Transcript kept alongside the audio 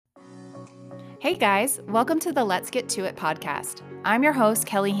Hey guys, welcome to the Let's Get To It podcast. I'm your host,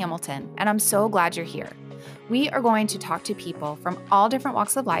 Kelly Hamilton, and I'm so glad you're here. We are going to talk to people from all different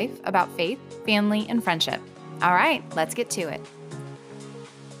walks of life about faith, family, and friendship. All right, let's get to it.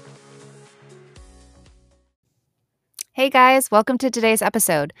 Hey guys, welcome to today's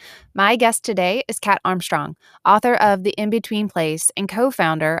episode. My guest today is Kat Armstrong, author of The In-Between Place and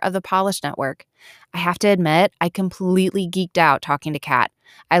co-founder of the Polish Network. I have to admit, I completely geeked out talking to Kat.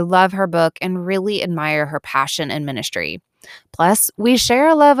 I love her book and really admire her passion in ministry. Plus, we share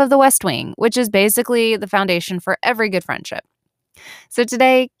a love of the West Wing, which is basically the foundation for every good friendship. So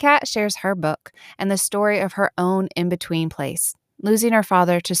today, Kat shares her book and the story of her own in-between place, losing her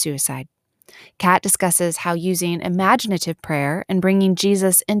father to suicide. Kat discusses how using imaginative prayer and bringing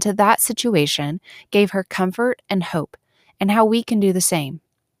Jesus into that situation gave her comfort and hope, and how we can do the same.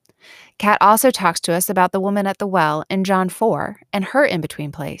 Kat also talks to us about the woman at the well in John 4 and her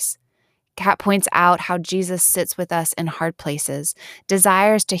in-between place. Kat points out how Jesus sits with us in hard places,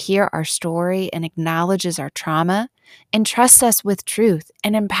 desires to hear our story and acknowledges our trauma, entrusts us with truth,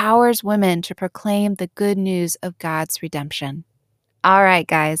 and empowers women to proclaim the good news of God's redemption. All right,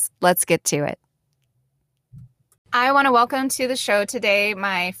 guys, let's get to it. I want to welcome to the show today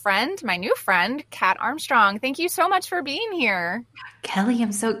my new friend, Kat Armstrong. Thank you so much for being here. Kelly,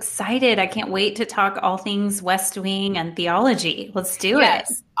 I'm so excited. I can't wait to talk all things West Wing and theology. Let's do it.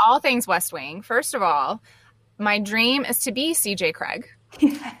 Yes, all things West Wing. First of all, my dream is to be CJ Craig.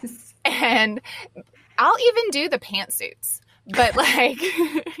 Yes. And I'll even do the pantsuits. But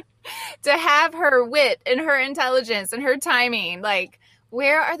to have her wit and her intelligence and her timing,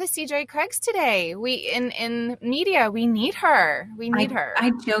 where are the CJ Craigs today? We in media, we need her.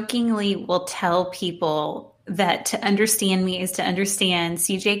 I jokingly will tell people that to understand me is to understand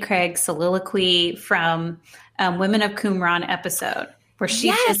CJ Craig's soliloquy from Women of Qumran episode, where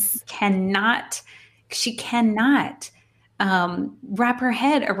she just cannot wrap her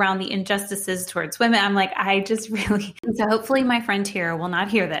head around the injustices towards women. I'm like, so hopefully my friend Tara will not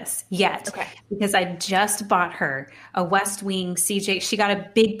hear this yet, because I just bought her a West Wing CJ. She got a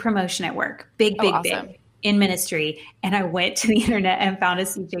big promotion at work, big in ministry. And I went to the internet and found a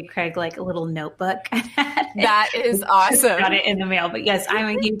CJ Craig, a little notebook. That is awesome. Got it in the mail. But yes,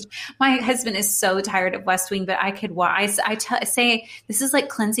 my husband is so tired of West Wing, but I could watch. I say this is like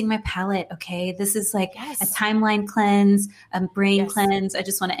cleansing my palate. Okay. This is a timeline cleanse, a brain cleanse. I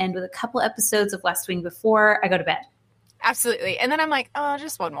just want to end with a couple episodes of West Wing before I go to bed. Absolutely. And then I'm like, oh,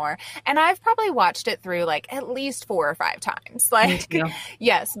 just one more. And I've probably watched it through at least 4 or 5 times.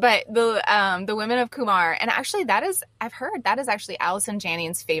 Yes, but the Women of Qumran, and actually I've heard that is actually Allison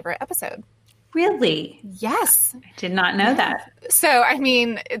Janning's favorite episode. Really? Yes. I did not know that. So, I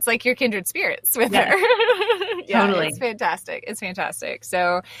mean, it's like your kindred spirits with her. Totally. It's fantastic. It's fantastic.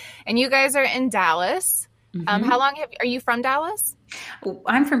 So, and you guys are in Dallas. Mm-hmm. How long are you from Dallas?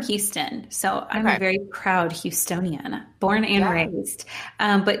 I'm from Houston, so I'm a very proud Houstonian, born and raised.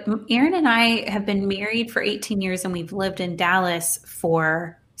 But Aaron and I have been married for 18 years, and we've lived in Dallas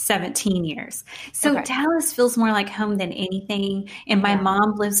for 17 years. So Dallas feels more like home than anything. And my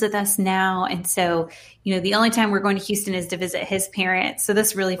mom lives with us now. And so, the only time we're going to Houston is to visit his parents. So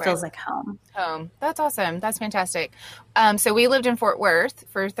this really feels like home. That's awesome. That's fantastic. So we lived in Fort Worth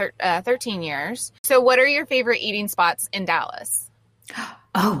for 13 years. So what are your favorite eating spots in Dallas?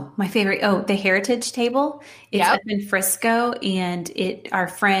 Oh, my favorite. Oh, the Heritage Table. It's up in Frisco, and our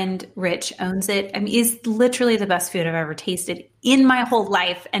friend Rich owns it. I mean, it's literally the best food I've ever tasted in my whole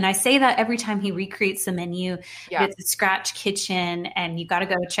life. And I say that every time he recreates the menu. It's a scratch kitchen, and you got to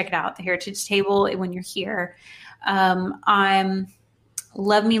go check it out. The Heritage Table when you're here. I'm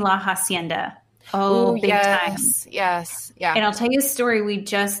Love Me La Hacienda. Oh, big time. Yes. Yeah. And I'll tell you a story.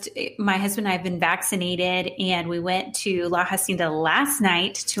 My husband and I have been vaccinated, and we went to La Hacienda last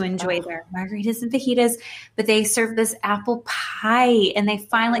night to enjoy their margaritas and fajitas, but they served this apple pie, and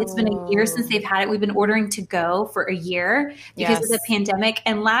it's been a year since they've had it. We've been ordering to go for a year because of the pandemic.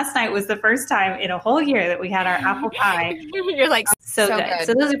 And last night was the first time in a whole year that we had our apple pie. You're like, so good.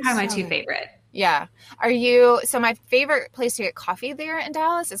 So those are probably my two favorite. Yeah. So my favorite place to get coffee there in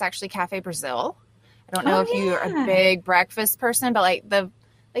Dallas is actually Cafe Brazil. I don't know if you're a big breakfast person, but the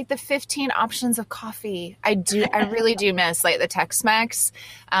 15 options of coffee. I really do miss the Tex-Mex.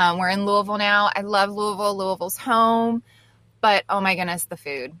 We're in Louisville now. I love Louisville. Louisville's home. But oh my goodness, the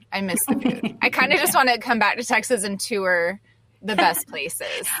food. I miss the food. I kind of just want to come back to Texas and tour the best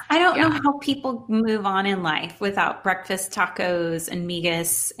places. I don't know how people move on in life without breakfast tacos and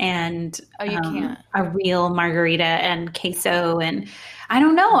migas and you can't. A real margarita and queso, and I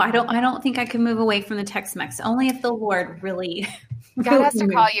don't know. I don't think I can move away from the Tex-Mex. Only if the Lord really God has to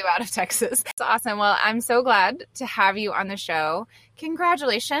call you out of Texas. It's awesome. Well, I'm so glad to have you on the show.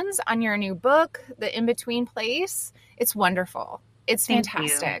 Congratulations on your new book, The In-Between Place. It's wonderful. It's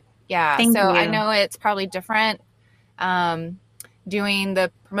fantastic. Yeah. Thank you. I know it's probably different doing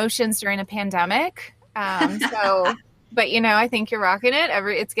the promotions during a pandemic. But I think you're rocking it.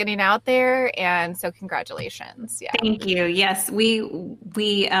 It's getting out there, and so congratulations. Yeah. Thank you. Yes, the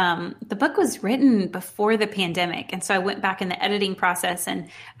book was written before the pandemic, and so I went back in the editing process and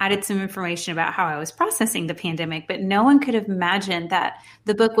added some information about how I was processing the pandemic. But no one could have imagined that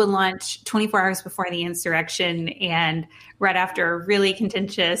the book would launch 24 hours before the insurrection and right after a really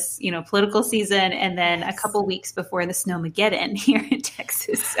contentious, political season, and then a couple weeks before the Snowmageddon here in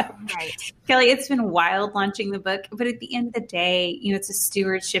Texas. So, right. Kelly, it's been wild launching the book, but at the end of the day, it's a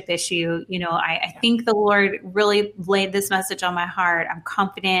stewardship issue. I think the Lord really laid this message on my heart. I'm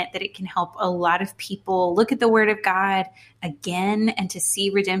confident that it can help a lot of people look at the Word of God again and to see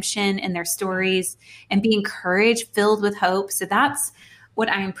redemption in their stories and be encouraged, filled with hope. So that's what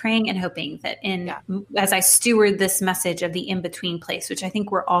I am praying and hoping that as I steward this message of the in-between place, which I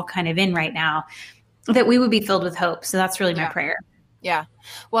think we're all kind of in right now, that we would be filled with hope. So that's really my prayer. Yeah.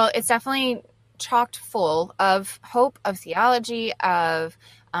 Well, it's definitely chocked full of hope, of theology, of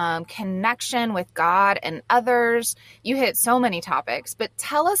connection with God and others. You hit so many topics, but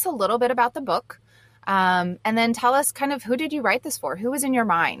tell us a little bit about the book. And then tell us kind of, who did you write this for? Who was in your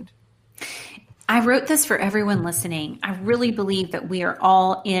mind? I wrote this for everyone listening. I really believe that we are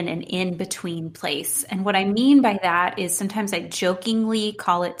all in an in-between place. And what I mean by that is sometimes I jokingly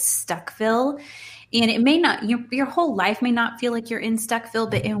call it Stuckville. And it may not, your whole life may not feel like you're in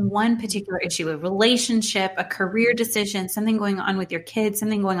Stuckville, but in one particular issue, a relationship, a career decision, something going on with your kids,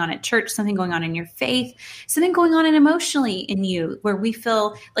 something going on at church, something going on in your faith, something going on emotionally in you, where we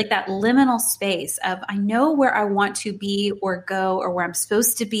feel like that liminal space of, I know where I want to be or go or where I'm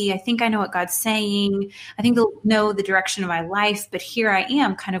supposed to be. I think I know what God's saying. I think I'll know the direction of my life, but here I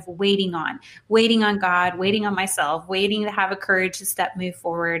am kind of waiting on God, waiting on myself, waiting to have a courage to move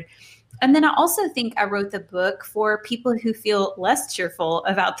forward. And then I also think I wrote the book for people who feel less cheerful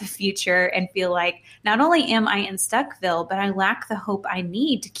about the future and feel like not only am I in Stuckville, but I lack the hope I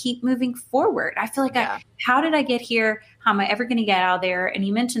need to keep moving forward. I feel like, how did I get here? How am I ever going to get out of there? And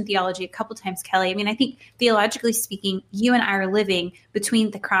you mentioned theology a couple times, Kelly. I mean, I think theologically speaking, you and I are living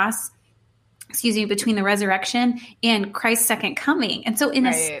between the resurrection and Christ's second coming. And so in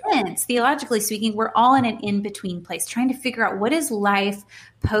a sense, theologically speaking, we're all in an in-between place, trying to figure out what is life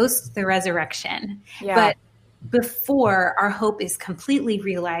post the resurrection. Yeah. But before our hope is completely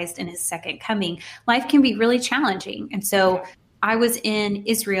realized in his second coming, life can be really challenging. And so I was in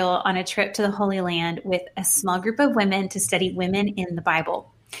Israel on a trip to the Holy Land with a small group of women to study women in the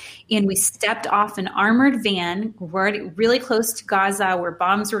Bible. And we stepped off an armored van really close to Gaza where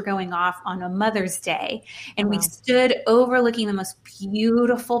bombs were going off on a Mother's Day. And we stood overlooking the most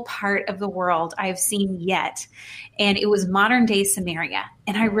beautiful part of the world I have seen yet. And it was modern day Samaria.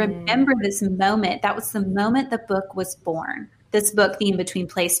 And I remember this moment. That was the moment the book was born. This book, The In-Between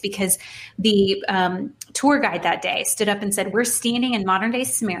Place, because the tour guide that day stood up and said, we're standing in modern day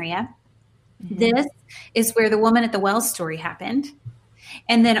Samaria. Mm-hmm. This is where the woman at the well story happened.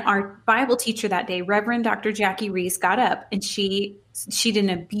 And then our Bible teacher that day, Reverend Dr. Jackie Reese, got up and she did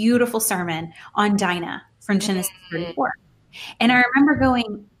a beautiful sermon on Dinah from Genesis 34. And I remember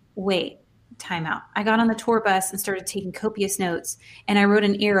going, wait, time out. I got on the tour bus and started taking copious notes. And I wrote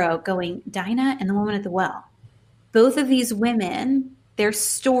an arrow going, Dinah and the woman at the well. Both of these women, their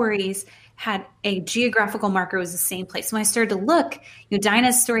stories had a geographical marker, was the same place. When I started to look,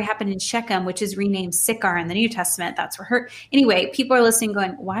 Dinah's story happened in Shechem, which is renamed Sychar in the New Testament. That's where her. Anyway, people are listening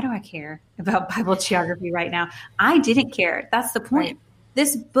going, why do I care about Bible geography right now? I didn't care. That's the point. Right.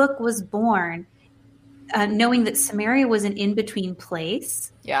 This book was born knowing that Samaria was an in-between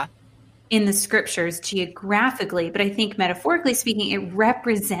place. Yeah. In the scriptures geographically, but I think metaphorically speaking, it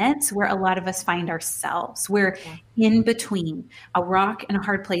represents where a lot of us find ourselves. We're in between a rock and a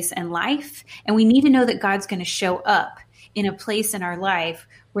hard place in life. And we need to know that God's going to show up in a place in our life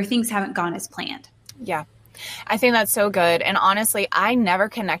where things haven't gone as planned. Yeah. I think that's so good. And honestly, I never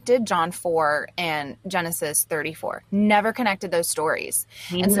connected John 4 and Genesis 34. Never connected those stories.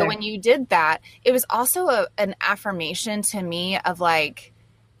 And so when you did that, it was also an affirmation to me of like,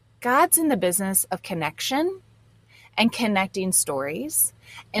 God's in the business of connection and connecting stories.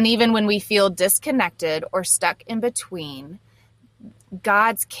 And even when we feel disconnected or stuck in between,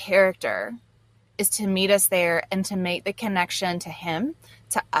 God's character is to meet us there and to make the connection to him,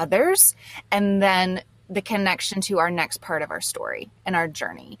 to others, and then the connection to our next part of our story and our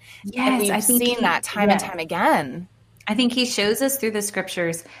journey. Yes, and we've seen that time and time again. I think he shows us through the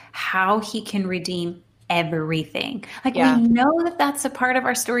scriptures how he can redeem everything. Like we know that that's a part of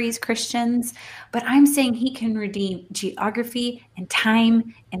our story as Christians, but I'm saying he can redeem geography and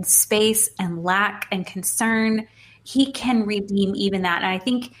time and space and lack and concern. He can redeem even that. And I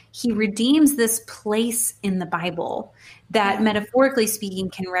think he redeems this place in the Bible that metaphorically speaking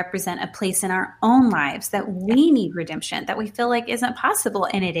can represent a place in our own lives that we need redemption, that we feel like isn't possible.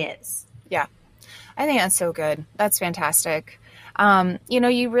 And it is. Yeah. I think that's so good. That's fantastic.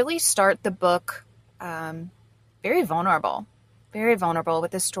 You really start the book very vulnerable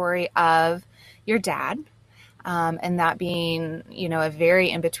with the story of your dad, and that being, a very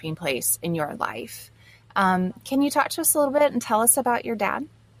in-between place in your life. Can you talk to us a little bit and tell us about your dad?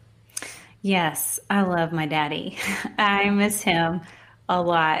 Yes, I love my daddy. I miss him a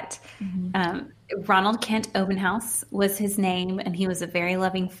lot. Mm-hmm. Ronald Kent Obenhouse was his name, and he was a very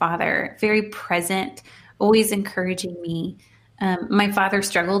loving father, very present, always encouraging me. My father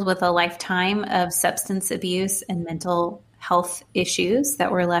struggled with a lifetime of substance abuse and mental health issues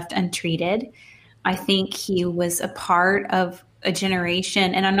that were left untreated. I think he was a part of a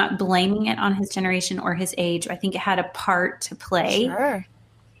generation, and I'm not blaming it on his generation or his age. I think it had a part to play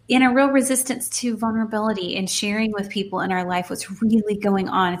in a real resistance to vulnerability and sharing with people in our life what's really going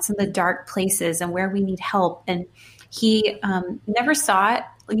on. It's in the dark places and where we need help. And he never sought,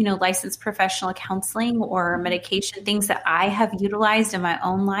 licensed professional counseling or medication, things that I have utilized in my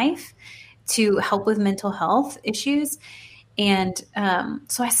own life to help with mental health issues. And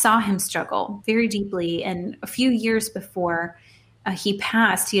so I saw him struggle very deeply. And a few years before he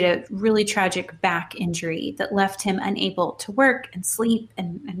passed, he had a really tragic back injury that left him unable to work and sleep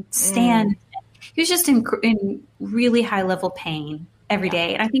and stand. He was just in really high level pain every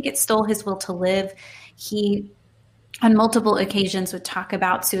day. And I think it stole his will to live. He, on multiple occasions, would talk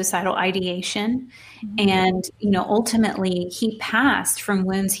about suicidal ideation. Mm-hmm. And, ultimately he passed from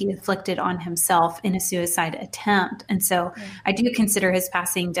wounds he inflicted on himself in a suicide attempt. And so I do consider his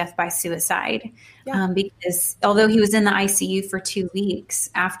passing death by suicide, because although he was in the ICU for 2 weeks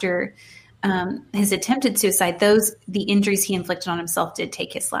after his attempted suicide, the injuries he inflicted on himself did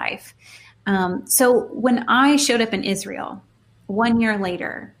take his life. So when I showed up in Israel 1 year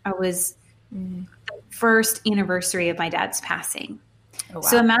later, I was the first anniversary of my dad's passing. Oh, wow.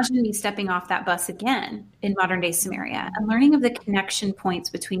 So imagine me stepping off that bus again in modern day Samaria and learning of the connection points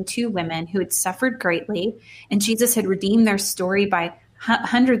between two women who had suffered greatly, and Jesus had redeemed their story by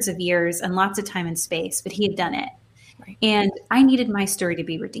hundreds of years and lots of time and space, but he had done it. Right. And I needed my story to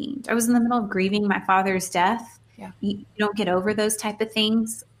be redeemed. I was in the middle of grieving my father's death. Yeah. You don't get over those type of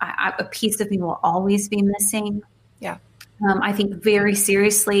things. A piece of me will always be missing. Yeah. I think very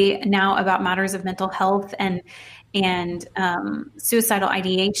seriously now about matters of mental health and suicidal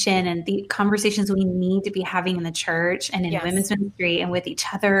ideation and the conversations we need to be having in the church and in women's ministry and with each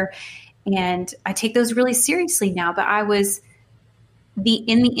other. And I take those really seriously now, but I was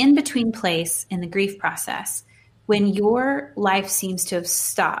in the in-between place in the grief process when your life seems to have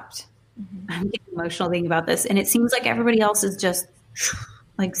stopped. Mm-hmm. I'm getting emotional thinking about this. And it seems like everybody else is just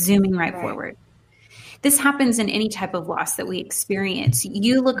like zooming right forward. This happens in any type of loss that we experience.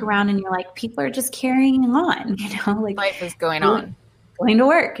 You look around and you're like, people are just carrying on, like life is going on, going to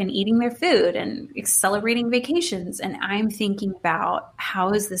work and eating their food and celebrating vacations. And I'm thinking about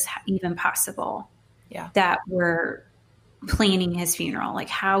how is this even possible? Yeah. That we're planning his funeral. Like,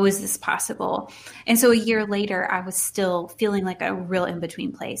 how is this possible? And so a year later, I was still feeling like a real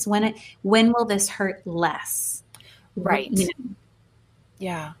in-between place. When will this hurt less? Right.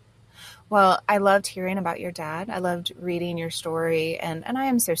 Yeah. Well, I loved hearing about your dad. I loved reading your story, and I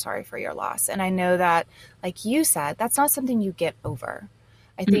am so sorry for your loss. And I know that, like you said, that's not something you get over.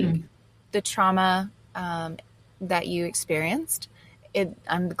 I think the trauma that you experienced,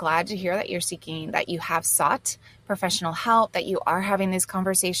 I'm glad to hear that that you have sought professional help, that you are having these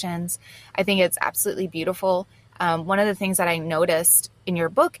conversations. I think it's absolutely beautiful. One of the things that I noticed in your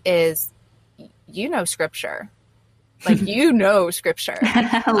book is, scripture. Like, scripture.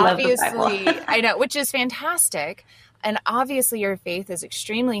 I love obviously, the Bible. I know, which is fantastic. And obviously your faith is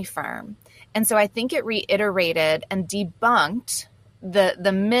extremely firm. And so I think it reiterated and debunked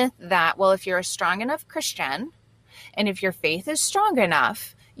the myth that, well, if you're a strong enough Christian and if your faith is strong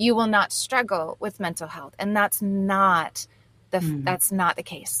enough, you will not struggle with mental health. And that's not the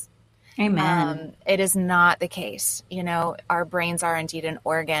case. Amen. It is not the case. Our brains are indeed an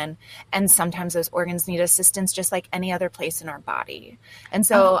organ, and sometimes those organs need assistance just like any other place in our body. And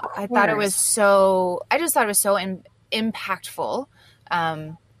so I just thought it was so impactful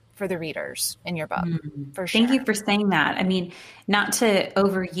for the readers in your book, for sure. Thank you for saying that. I mean, not to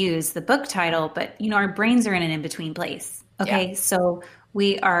overuse the book title, but our brains are in an in-between place. Okay. Yeah. So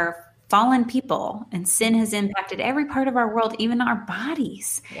we are fallen people, and sin has impacted every part of our world, even our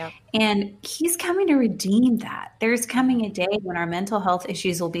bodies. Yep. And he's coming to redeem that. There's coming a day when our mental health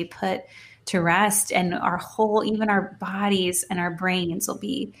issues will be put to rest, and even our bodies and our brains will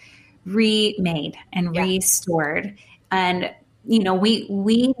be remade and restored. And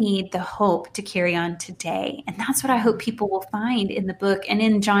we need the hope to carry on today. And that's what I hope people will find in the book and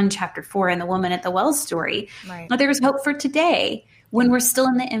in John chapter 4 and the woman at the well story. Right. There is hope for today when we're still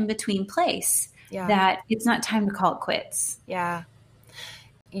in the in-between place, that it's not time to call it quits. Yeah.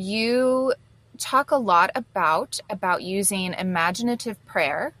 You talk a lot about using imaginative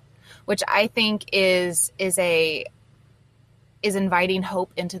prayer, which I think is inviting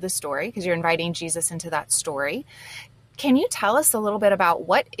hope into the story, because you're inviting Jesus into that story. Can you tell us a little bit about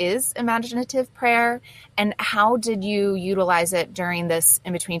what is imaginative prayer, and how did you utilize it during this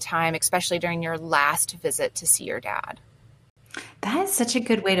in-between time, especially during your last visit to see your dad? That is such a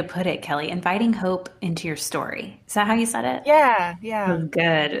good way to put it, Kelly. Inviting hope into your story. Is that how you said it? Yeah. That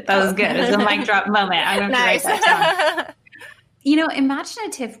was good. It was a mic drop moment. I'm going to write that down.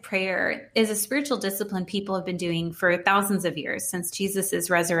 Imaginative prayer is a spiritual discipline people have been doing for thousands of years, since Jesus'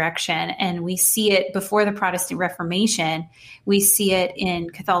 resurrection. And we see it before the Protestant Reformation. We see it in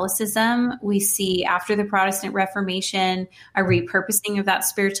Catholicism. We see after the Protestant Reformation a repurposing of that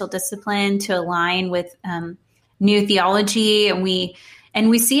spiritual discipline to align with new theology. And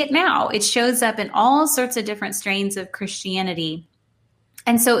we see it now. It shows up in all sorts of different strains of Christianity.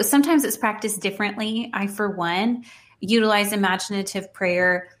 And so sometimes it's practiced differently. I, for one, utilize imaginative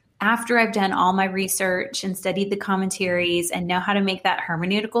prayer after I've done all my research and studied the commentaries and know how to make that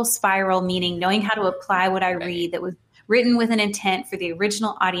hermeneutical spiral, meaning knowing how to apply what I read that was written with an intent for the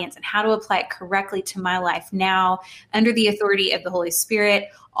original audience, and how to apply it correctly to my life now under the authority of the Holy Spirit.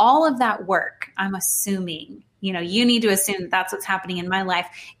 All of that work, I'm assuming, you need to assume that that's what's happening in my life.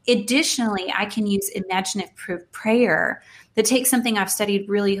 Additionally, I can use imaginative prayer that takes something I've studied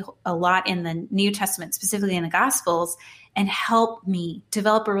really a lot in the New Testament, specifically in the Gospels, and help me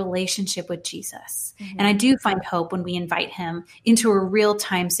develop a relationship with Jesus. Mm-hmm. And I do find hope when we invite him into a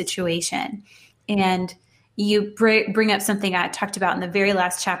real-time situation. And you bring up something I talked about in the very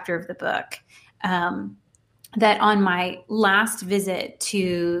last chapter of the book, that on my last visit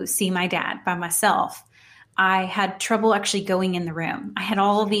to see my dad by myself, I had trouble actually going in the room. I had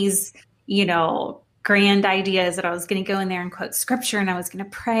all of these, grand ideas that I was going to go in there and quote scripture, and I was going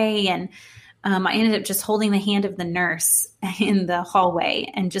to pray. And I ended up just holding the hand of the nurse in the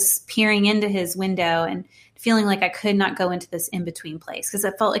hallway and just peering into his window and feeling like I could not go into this in-between place, because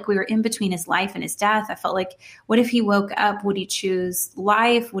I felt like we were in between his life and his death. I felt like, what if he woke up? Would he choose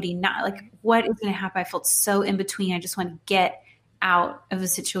life? Would he not? Like, what is going to happen? I felt so in between. I just want to get out of the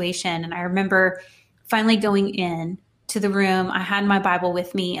situation. And I remember finally going in to the room. I had my Bible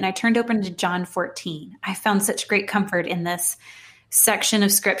with me, and I turned open to John 14. I found such great comfort in this section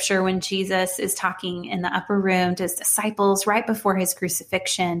of scripture when Jesus is talking in the upper room to his disciples right before his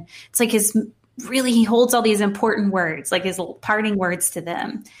crucifixion. It's like he holds all these important words, like his parting words to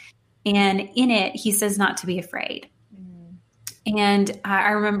them. And in it, he says not to be afraid. Mm. And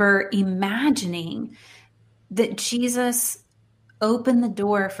I remember imagining that Jesus opened the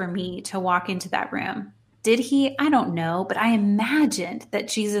door for me to walk into that room. Did he? I don't know, but I imagined that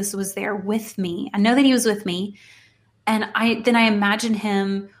Jesus was there with me. I know that he was with me. And I imagined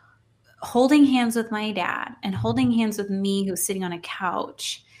him holding hands with my dad and holding hands with me, who was sitting on a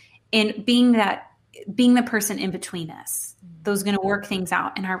couch, and being the person in between us that was going to work things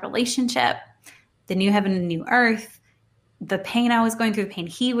out in our relationship, the new heaven and new earth, the pain I was going through, the pain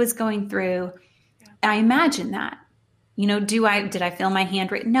he was going through. Yeah. I imagined that. Did I feel my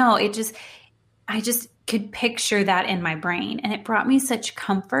hand right? No, I just could picture that in my brain. And it brought me such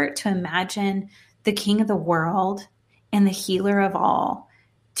comfort to imagine the King of the world and the healer of all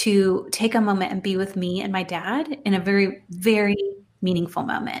to take a moment and be with me and my dad in a very, very meaningful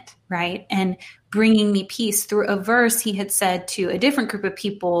moment, right? And bringing me peace through a verse he had said to a different group of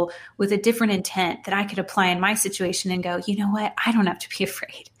people with a different intent that I could apply in my situation and go, you know what? I don't have to be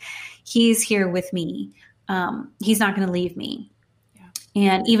afraid. He's here with me. He's not going to leave me.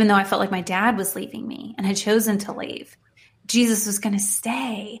 And even though I felt like my dad was leaving me and had chosen to leave, Jesus was going to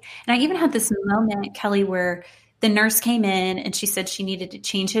stay. And I even had this moment, Kelly, where the nurse came in and she said she needed to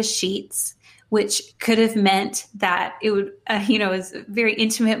change his sheets, which could have meant that it would, it was a very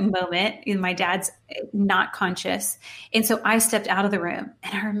intimate moment and my dad's not conscious. And so I stepped out of the room,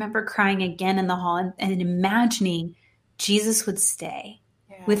 and I remember crying again in the hall and imagining Jesus would stay.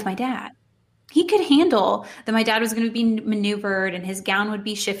 Yeah. with my dad. He could handle that my dad was going to be maneuvered and his gown would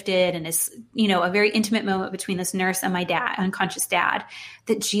be shifted and his, a very intimate moment between this nurse and my dad, unconscious dad,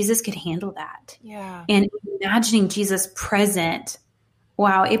 that Jesus could handle that. Yeah. And imagining Jesus present,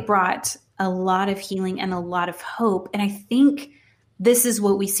 wow, it brought a lot of healing and a lot of hope. And I think this is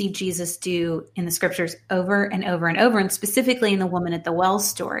what we see Jesus do in the scriptures over and over and over, and specifically in the woman at the well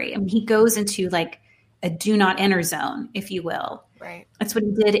story. I mean, he goes into like a do not enter zone, if you will. Right. That's what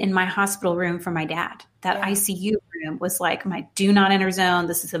he did in my hospital room for my dad. That ICU room was like my do not enter zone.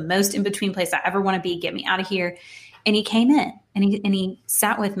 This is the most in between place I ever want to be. Get me out of here. And he came in and he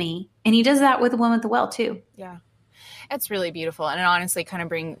sat with me, and he does that with the woman at the well too. Yeah. It's really beautiful. And it honestly kind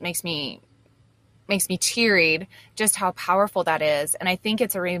of makes me teary just how powerful that is. And I think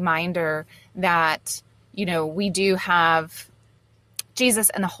it's a reminder that, we do have Jesus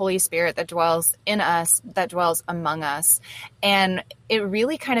and the Holy Spirit that dwells in us, that dwells among us. And it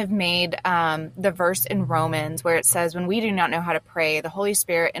really kind of made the verse in Romans where it says, when we do not know how to pray, the Holy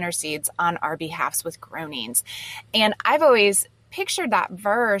Spirit intercedes on our behalfs with groanings. And I've always pictured that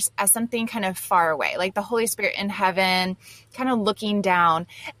verse as something kind of far away, like the Holy Spirit in heaven, kind of looking down.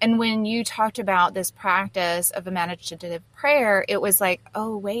 And when you talked about this practice of imaginative prayer, it was like,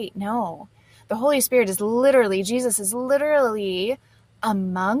 oh, wait, no. The Holy Spirit is literally, Jesus is literally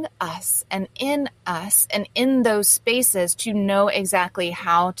among us and in those spaces to know exactly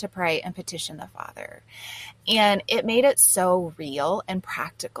how to pray and petition the Father. And it made it so real and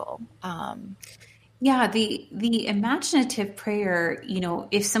practical. Yeah, the imaginative prayer,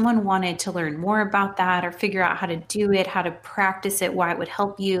 if someone wanted to learn more about that or figure out how to do it, how to practice it, why it would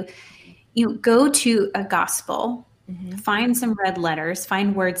help you, go to a gospel. Find some red letters,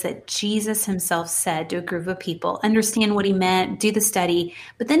 find words that Jesus himself said to a group of people, understand what he meant, do the study,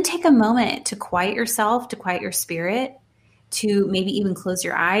 but then take a moment to quiet yourself, to quiet your spirit, to maybe even close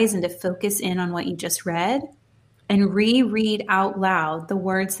your eyes and to focus in on what you just read and reread out loud the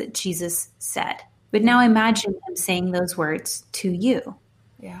words that Jesus said. But now imagine him saying those words to you.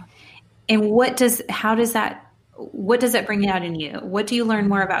 Yeah. And what does that bring out in you? What do you learn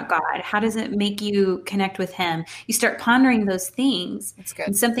more about God? How does it make you connect with him? You start pondering those things. That's good.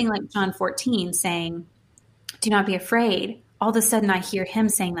 And something like John 14 saying, do not be afraid. All of a sudden I hear him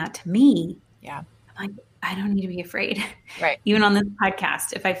saying that to me. Yeah. I'm like, I don't need to be afraid. Right. Even on this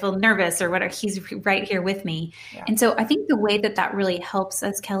podcast, if I feel nervous or whatever, he's right here with me. Yeah. And so I think the way that really helps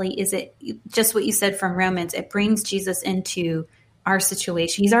us, Kelly, is it just what you said from Romans, it brings Jesus into our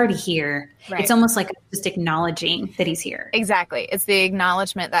situation. He's already here. Right. It's almost like just acknowledging that he's here. Exactly. It's the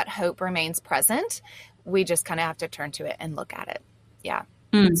acknowledgement that hope remains present. We just kind of have to turn to it and look at it. Yeah.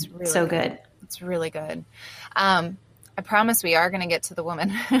 It's really so good. It's really good. I promise we are going to get to the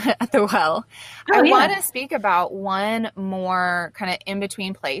woman at the well. I want to speak about one more kind of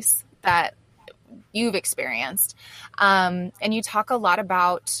in-between place that you've experienced. And you talk a lot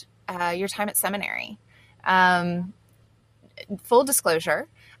about your time at seminary. Full disclosure,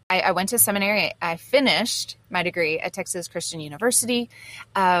 I went to seminary. I finished my degree at Texas Christian University.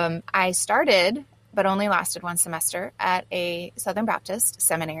 I started, but only lasted one semester at a Southern Baptist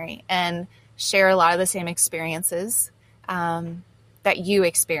seminary and share a lot of the same experiences that you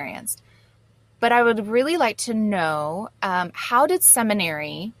experienced. But I would really like to know, how did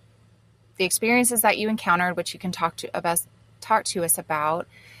seminary, the experiences that you encountered, which you can talk to us about,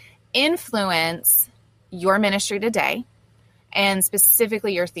 influence your ministry today? And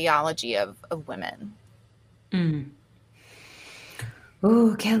specifically your theology of women.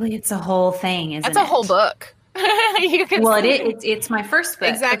 Oh, Kelly, it's a whole thing, isn't it? It's a whole book. It's my first book.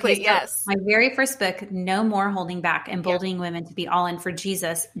 Exactly, okay, so yes. My very first book, No More Holding Back, Emboldening Women to be All In for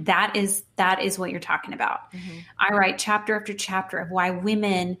Jesus. That is what you're talking about. Mm-hmm. I write chapter after chapter of why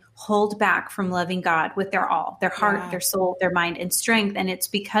women hold back from loving God with their all, their heart, their soul, their mind, and strength. And it's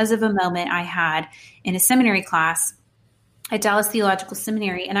because of a moment I had in a seminary class at Dallas Theological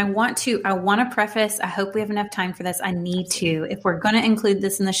Seminary. And I want to preface, I hope we have enough time for this. I need to, if we're going to include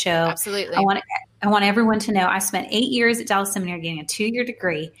this in the show. Absolutely. I want everyone to know I spent 8 years at Dallas Seminary getting a 2-year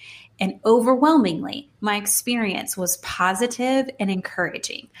degree. And overwhelmingly, my experience was positive and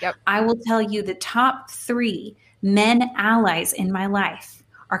encouraging. Yep. I will tell you the top 3 men allies in my life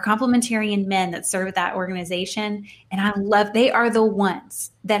are complementarian men that serve at that organization. And they are the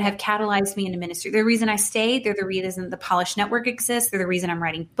ones that have catalyzed me into ministry. They're the reason I stayed. They're the reason the Polished Network exists. They're the reason I'm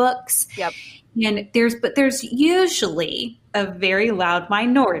writing books. Yep. And there's usually a very loud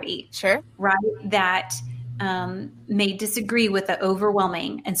minority. Sure. Right. That may disagree with the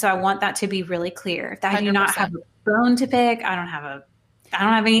overwhelming. And so I want that to be really clear that 100%. I do not have a bone to pick. I don't have I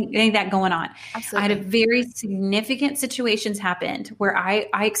don't have any of that going on. Absolutely. I had a very significant situations happened where I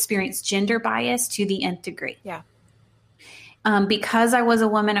experienced gender bias to the nth degree. Yeah. Because I was a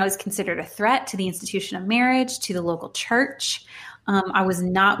woman, I was considered a threat to the institution of marriage, to the local church. I was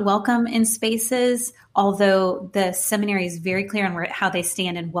not welcome in spaces, although the seminary is very clear on how they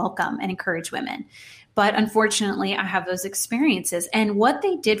stand and welcome and encourage women. But unfortunately, I have those experiences. And what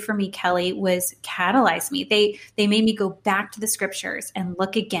they did for me, Kelly, was catalyze me. They made me go back to the scriptures and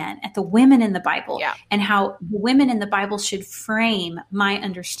look again at the women in the Bible and how the women in the Bible should frame my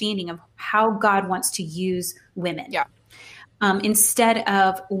understanding of how God wants to use women. Yeah. Instead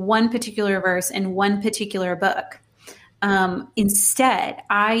of one particular verse in one particular book. Instead,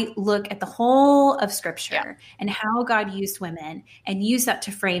 I look at the whole of scripture and how God used women and use that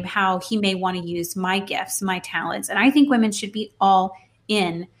to frame how he may want to use my gifts, my talents. And I think women should be all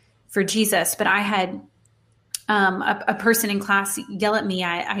in for Jesus. But I had a person in class yell at me.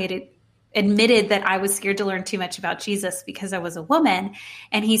 I had admitted that I was scared to learn too much about Jesus because I was a woman.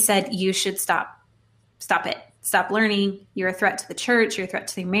 And he said, you should stop it. Stop learning. You're a threat to the church. You're a threat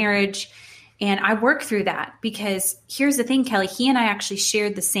to their marriage. And I worked through that because here's the thing, Kelly, he and I actually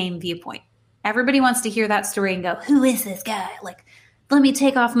shared the same viewpoint. Everybody wants to hear that story and go, who is this guy? Like, let me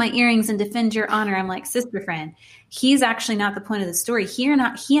take off my earrings and defend your honor. I'm like, sister friend, he's actually not the point of the story. He and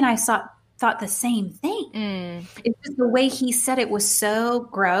I thought the same thing. It's just the way he said it was so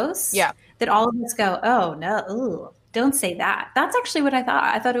gross that all of us go, oh no, ooh, don't say that. That's actually what I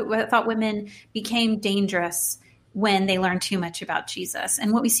thought. I thought women became dangerous when they learn too much about Jesus.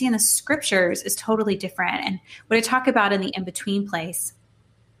 And what we see in the scriptures is totally different. And what I talk about in the in-between place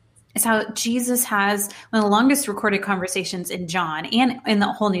is how Jesus has one of the longest recorded conversations in John and in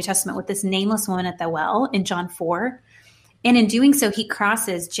the whole New Testament with this nameless woman at the well in John 4. And in doing so, he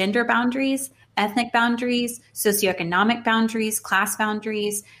crosses gender boundaries, ethnic boundaries, socioeconomic boundaries, class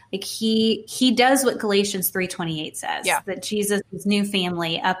boundaries. Like he does what Galatians 3:28 says, that Jesus' new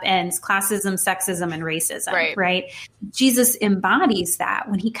family upends classism, sexism, and racism, right? Jesus embodies that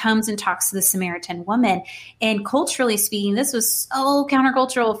when he comes and talks to the Samaritan woman. And culturally speaking, this was so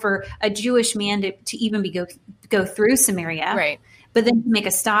countercultural for a Jewish man to even go through Samaria. Right. But then to make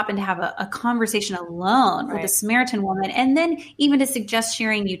a stop and to have a conversation alone with a Samaritan woman, and then even to suggest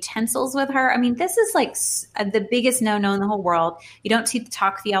sharing utensils with her. I mean, this is like the biggest no-no in the whole world. You don't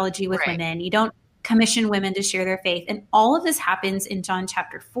talk theology with women. You don't commission women to share their faith. And all of this happens in John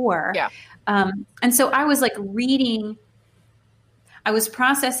chapter 4. Yeah. And so I was like I was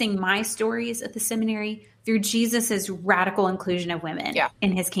processing my stories at the seminary through Jesus's radical inclusion of women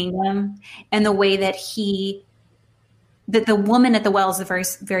in his kingdom and the way that that the woman at the well is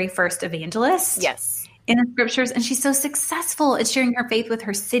the very first evangelist in the scriptures. And she's so successful at sharing her faith with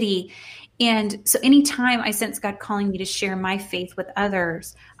her city. And so anytime I sense God calling me to share my faith with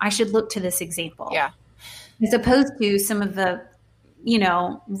others, I should look to this example. Yeah. As opposed to some of the,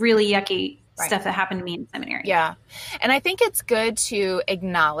 really yucky stuff that happened to me in seminary. Yeah. And I think it's good to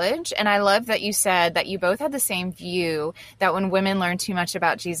acknowledge, and I love that you said that you both had the same view that when women learn too much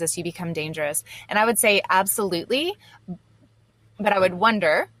about Jesus, you become dangerous. And I would say absolutely, but I would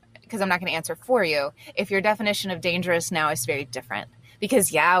wonder, because I'm not going to answer for you, if your definition of dangerous now is very different.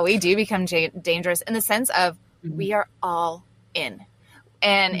 Because we do become dangerous in the sense of we are all in.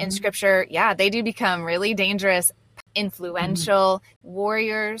 And in scripture, they do become really dangerous, influential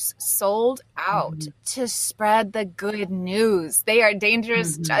warriors sold out to spread the good news. They are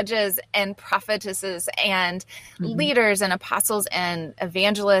dangerous judges and prophetesses and leaders and apostles and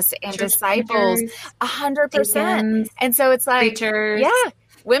evangelists and disciples, 100%. And so it's like, preachers.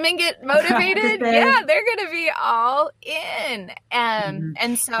 Women get motivated. They're going to be all in.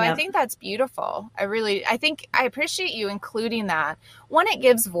 And so I think that's beautiful. I appreciate you including that. One, it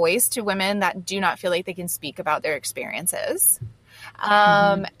gives voice to women that do not feel like they can speak about their experiences.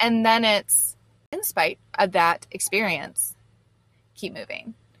 And then it's, in spite of that experience, keep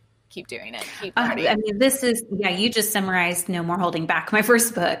moving. Keep doing it. Keep partying. I mean, this is, you just summarized No More Holding Back, my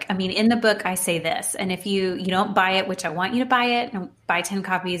first book. I mean, in the book, I say this, and if you don't buy it, which I want you to buy it, and buy 10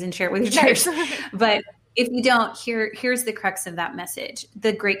 copies and share it with your church. But if you don't, here's the crux of that message.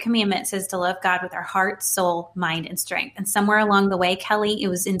 The Great Commandment says to love God with our heart, soul, mind, and strength. And somewhere along the way, Kelly, it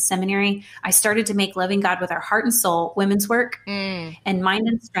was in seminary, I started to make loving God with our heart and soul women's work and mind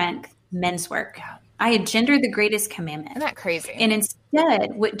and strength men's work. Yeah. I had gendered the greatest commandment. Isn't that crazy? And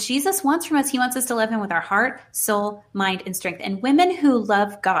instead, what Jesus wants from us, he wants us to love him with our heart, soul, mind, and strength. And women who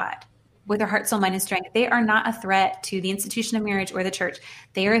love God with their heart, soul, mind, and strength, they are not a threat to the institution of marriage or the church.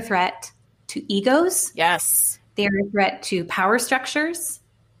 They are a threat to egos. Yes. They are a threat to power structures.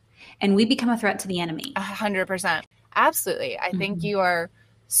 And we become a threat to the enemy. 100%. Absolutely. I think Mhm. you are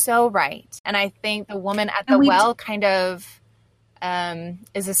so right. And I think the woman at the And well kind of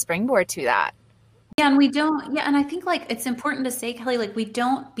is a springboard to that. yeah, and we don't, yeah, and I think like it's important to say, Kelly, like we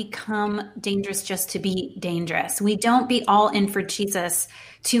don't become dangerous just to be dangerous. We don't be all in for Jesus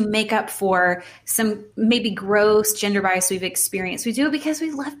to make up for some maybe gross gender bias we've experienced. We do it because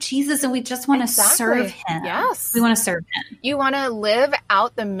we love Jesus and we just want to serve him. Yes. We want to serve him. You want to live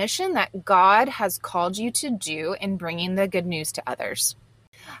out the mission that God has called you to do in bringing the good news to others.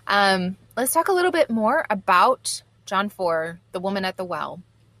 Let's talk a little bit more about John 4, the woman at the well.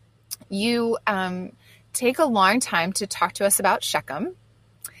 You take a long time to talk to us about Shechem.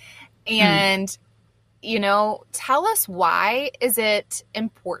 And, tell us, why is it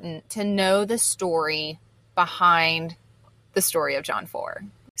important to know the story behind the story of John 4?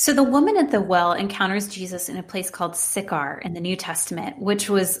 So the woman at the well encounters Jesus in a place called Sychar in the New Testament, which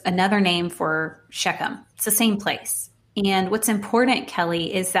was another name for Shechem. It's the same place. And what's important,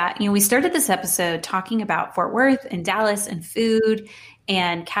 Kelly, is that, we started this episode talking about Fort Worth and Dallas and food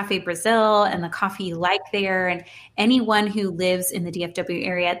and Cafe Brazil and the coffee you like there. And anyone who lives in the DFW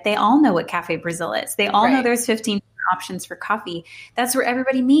area, they all know what Cafe Brazil is. They all know there's 15 options for coffee. That's where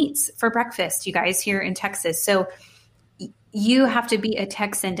everybody meets for breakfast, you guys, here in Texas. So you have to be a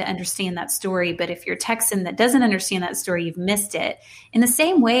Texan to understand that story. But if you're a Texan that doesn't understand that story, you've missed it. In the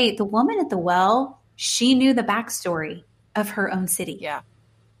same way, the woman at the well, she knew the backstory of her own city. Yeah.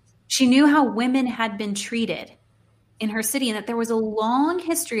 She knew how women had been treated in her city and that there was a long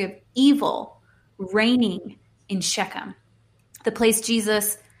history of evil reigning in Shechem, the place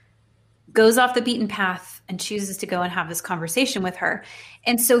Jesus goes off the beaten path and chooses to go and have this conversation with her.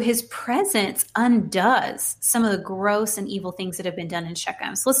 And so his presence undoes some of the gross and evil things that have been done in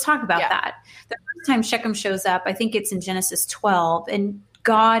Shechem. So let's talk about that. The first time Shechem shows up, I think it's in Genesis 12, and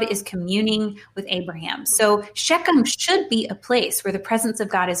God is communing with Abraham. So Shechem should be a place where the presence of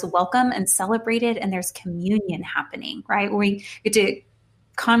God is welcome and celebrated, and there's communion happening, right? Where we get to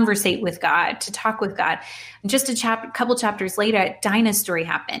conversate with God, to talk with God. And just a couple chapters later, Dinah's story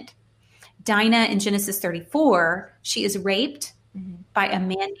happened. Dinah in Genesis 34, she is raped by a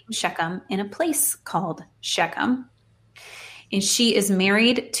man named Shechem in a place called Shechem. And she is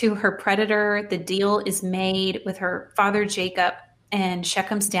married to her predator. The deal is made with her father, Jacob, and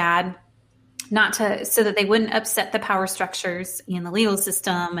Shechem's dad, so that they wouldn't upset the power structures in the legal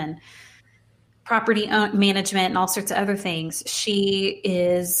system and property management and all sorts of other things. She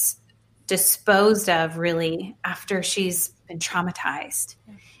is disposed of really after she's been traumatized.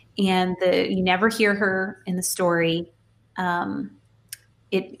 And you never hear her in the story.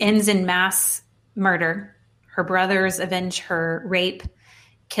 It ends in mass murder. Her brothers avenge her rape,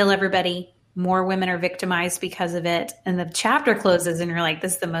 kill everybody. More women are victimized because of it. And the chapter closes and you're like,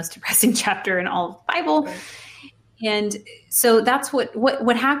 this is the most depressing chapter in all of the Bible. Right. And so that's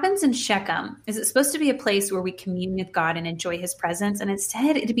what happens in Shechem. Is it's supposed to be a place where we commune with God and enjoy his presence. And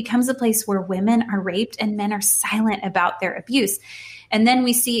instead it becomes a place where women are raped and men are silent about their abuse. And then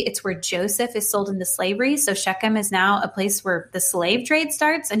we see it's where Joseph is sold into slavery. So Shechem is now a place where the slave trade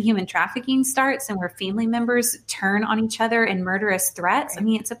starts and human trafficking starts, and where family members turn on each other in murderous threats. I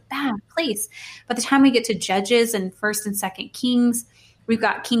mean, it's a bad place. By the time we get to Judges and 1st and 2nd Kings, we've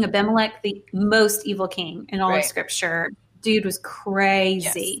got King Abimelech, the most evil king in all of Scripture. Dude was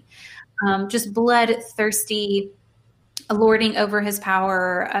crazy. Yes. Just bloodthirsty, lording over his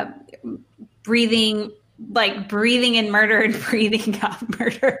power, breathing in murder and breathing out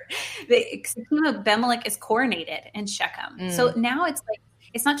murder. The King Abimelech is coronated in Shechem. So now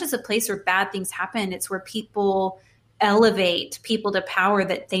it's not just a place where bad things happen. It's where people elevate people to power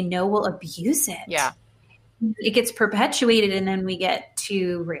that they know will abuse it. Yeah. It gets perpetuated, and then we get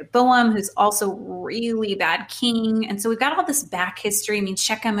to Rehoboam, who's also really bad king. And so we've got all this back history. I mean,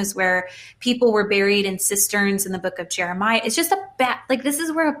 Shechem is where people were buried in cisterns in the book of Jeremiah. It's just this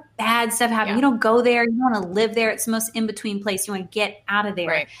is where bad stuff happens. Yeah. You don't go there. You don't want to live there. It's the most in-between place. You want to get out of there.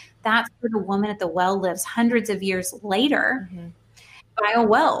 Right. That's where the woman at the well lives hundreds of years later by a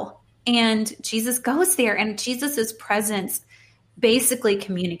well. And Jesus goes there, and Jesus's presence basically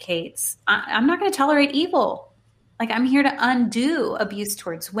communicates, I'm not going to tolerate evil. I'm here to undo abuse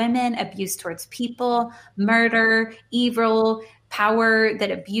towards women, abuse towards people, murder, evil, power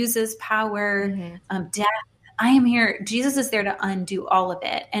that abuses power, death. I am here. Jesus is there to undo all of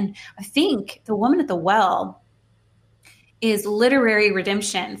it. And I think the woman at the well is literary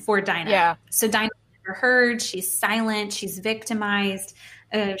redemption for Dinah. Yeah. So Dinah never heard. She's silent. She's victimized.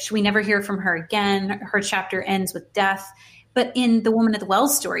 We never hear from her again. Her chapter ends with death. But in the woman at the well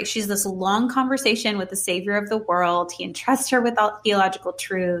story, she's this long conversation with the savior of the world. He entrusts her with all theological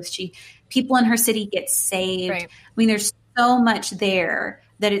truths. People in her city get saved. Right. I mean, there's so much there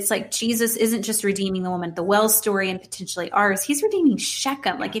that it's like Jesus isn't just redeeming the woman at the well story and potentially ours. He's redeeming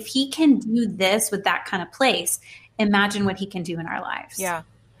Shechem. Like if he can do this with that kind of place, imagine what he can do in our lives. Yeah.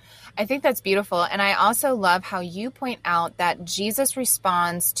 I think that's beautiful. And I also love how you point out that Jesus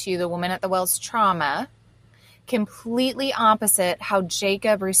responds to the woman at the well's trauma completely opposite how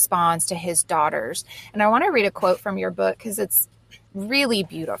Jacob responds to his daughters. And I want to read a quote from your book because it's really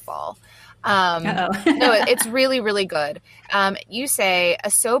beautiful. No, it's really, really good. You say a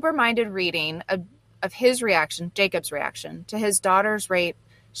sober-minded reading of his reaction, Jacob's reaction to his daughter's rape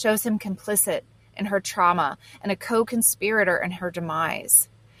shows him complicit in her trauma and a co-conspirator in her demise.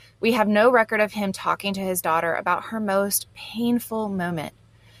 We have no record of him talking to his daughter about her most painful moment.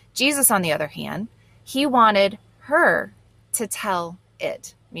 Jesus, on the other hand, he wanted her to tell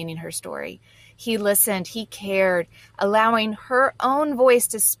it, meaning her story. He listened, he cared, allowing her own voice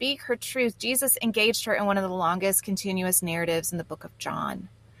to speak her truth. Jesus engaged her in one of the longest continuous narratives in the book of John.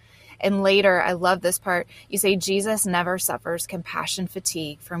 And later, I love this part, you say, Jesus never suffers compassion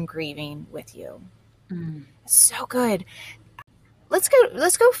fatigue from grieving with you. So good. Let's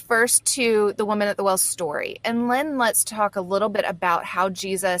go first to the woman at the well story. And then let's talk a little bit about how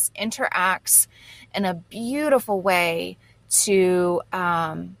Jesus interacts in a beautiful way to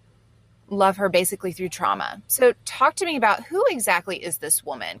love her basically through trauma. So talk to me about who exactly is this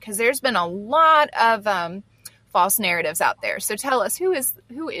woman? Because there's been a lot of false narratives out there. So tell us, who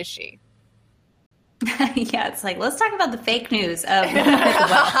is she? Yeah, it's like, let's talk about the fake news of the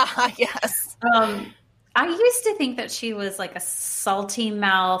well. Yes. I used to think that she was like a salty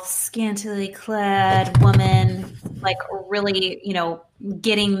mouth, scantily clad woman, like really,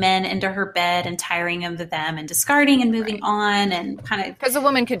 getting men into her bed and tiring of them and discarding and moving on and kind of. Because a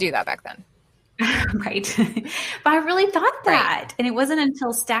woman could do that back then. Right. But I really thought that. Right. And it wasn't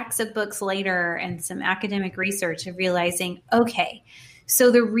until stacks of books later and some academic research of realizing, okay,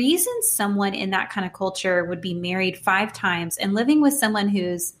 so the reason someone in that kind of culture would be married 5 times and living with someone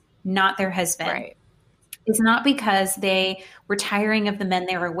who's not their husband. Right. It's not because they were tiring of the men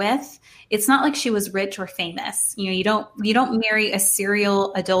they were with. It's not like she was rich or famous. You don't marry a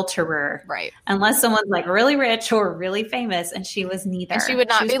serial adulterer, right? Unless someone's like really rich or really famous, and she was neither. And she would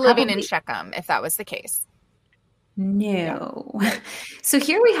not be living in Shechem if that was the case. No. Yeah. So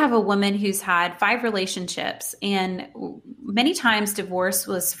here we have a woman who's had 5 relationships, and many times divorce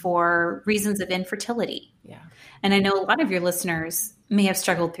was for reasons of infertility. Yeah. And I know a lot of your listeners may have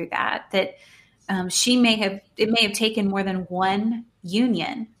struggled through that it may have taken more than one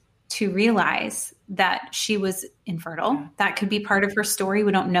union to realize that she was infertile. Yeah. That could be part of her story.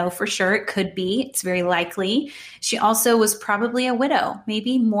 We don't know for sure. It could be. It's very likely. She also was probably a widow,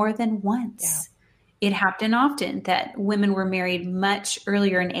 maybe more than once. Yeah. It happened often that women were married much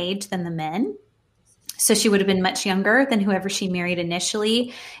earlier in age than the men. So she would have been much younger than whoever she married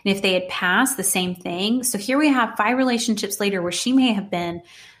initially. And if they had passed, the same thing. So here we have 5 relationships later where she may have been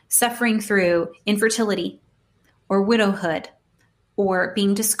suffering through infertility or widowhood or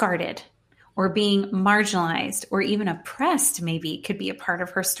being discarded or being marginalized or even oppressed, maybe could be a part of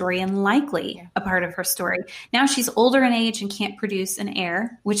her story and likely a part of her story. Now she's older in age and can't produce an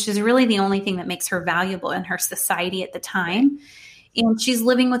heir, which is really the only thing that makes her valuable in her society at the time. And she's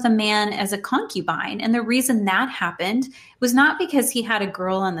living with a man as a concubine. And the reason that happened was not because he had a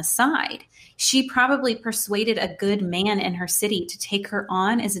girl on the side. She probably persuaded a good man in her city to take her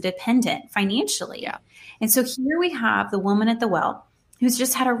on as a dependent financially. Yeah. And so here we have the woman at the well who's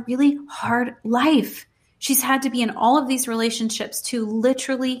just had a really hard life. She's had to be in all of these relationships to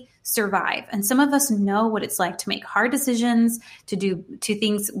literally survive. And some of us know what it's like to make hard decisions, to do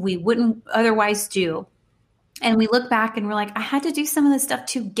things we wouldn't otherwise do. And we look back and we're like, I had to do some of this stuff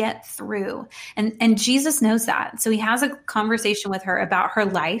to get through. And Jesus knows that. So he has a conversation with her about her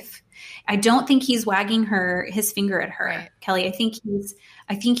life. I don't think he's wagging his finger at her, right. Kelly. I think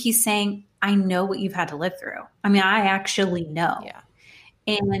he's saying, I know what you've had to live through. I mean, I actually know. Yeah.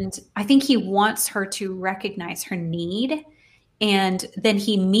 And I think he wants her to recognize her need. And then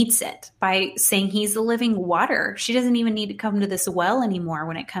he meets it by saying he's the living water. She doesn't even need to come to this well anymore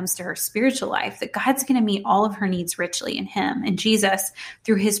when it comes to her spiritual life, that God's going to meet all of her needs richly in him and Jesus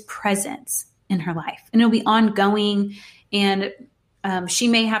through his presence in her life. And it'll be ongoing. And she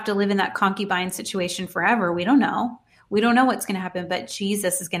may have to live in that concubine situation forever. We don't know. We don't know what's going to happen, but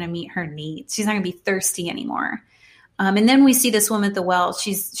Jesus is going to meet her needs. She's not going to be thirsty anymore. And then we see this woman at the well.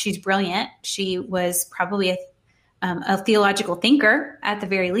 She's brilliant. She was probably a theological thinker at the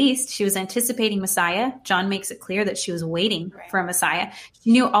very least. She was anticipating Messiah. John makes it clear that she was waiting for a Messiah.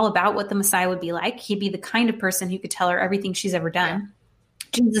 She knew all about what the Messiah would be like. He'd be the kind of person who could tell her everything she's ever done. Yeah.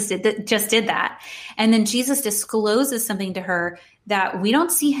 Jesus just did that. And then Jesus discloses something to her that we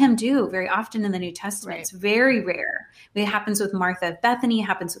don't see him do very often in the New Testament. Right. It's very rare. It happens with Martha of Bethany, it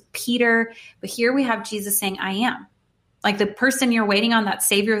happens with Peter. But here we have Jesus saying, I am. Like the person you're waiting on, that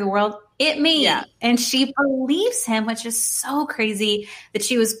savior of the world, it me. Yeah. And she believes him, which is so crazy that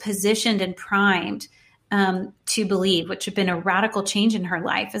she was positioned and primed to believe, which had been a radical change in her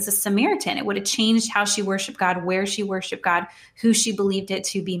life as a Samaritan. It would have changed how she worshiped God, where she worshiped God, who she believed it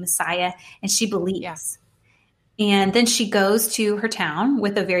to be Messiah. And she believes. Yeah. And then she goes to her town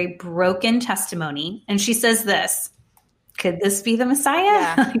with a very broken testimony. And she says this, could this be the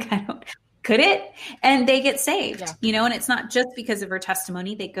Messiah? Yeah. Could it? And they get saved, and it's not just because of her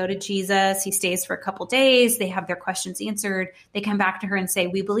testimony. They go to Jesus. He stays for a couple days. They have their questions answered. They come back to her and say,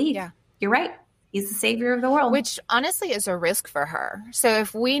 we believe. Yeah. You're right. He's the savior of the world. Which honestly is a risk for her. So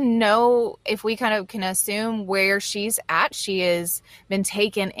if we kind of can assume where she's at, she has been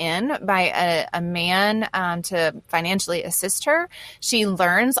taken in by a man to financially assist her. She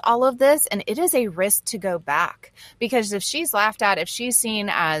learns all of this, and it is a risk to go back, because if she's laughed at, if she's seen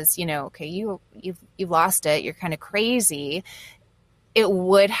as, okay, you've lost it, you're kind of crazy, it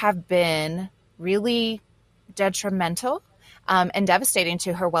would have been really detrimental and devastating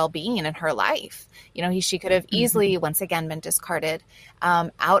to her well-being and her life. She could have easily, once again, been discarded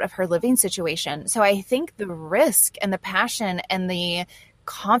out of her living situation. So I think the risk and the passion and the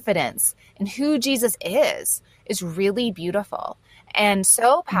confidence in who Jesus is really beautiful and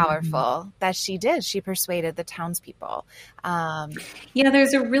so powerful that she persuaded the townspeople.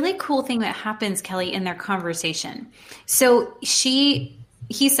 There's a really cool thing that happens, Kelly, in their conversation. So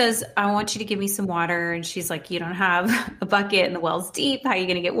he says, I want you to give me some water. And she's like, you don't have a bucket and the well's deep. How are you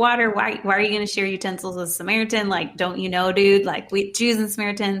going to get water? Why are you going to share utensils with a Samaritan? Like, don't you know, dude? Like, we Jews and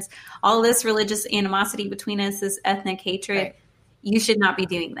Samaritans, all this religious animosity between us, this ethnic hatred. Right. You should not be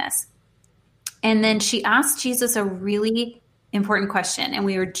doing this. And then she asked Jesus a really important question. And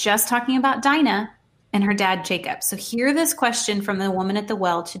we were just talking about Dinah and her dad, Jacob. So hear this question from the woman at the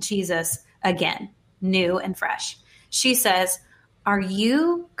well to Jesus again, new and fresh. She says, are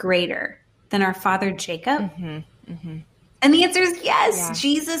you greater than our father Jacob? Mm-hmm, mm-hmm. And the answer is yes. Yeah.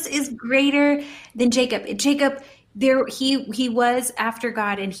 Jesus is greater than Jacob. Jacob, he was after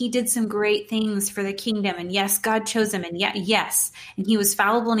God, and he did some great things for the kingdom. And yes, God chose him. And yes, and he was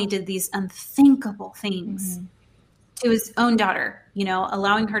fallible, and he did these unthinkable things to his own daughter,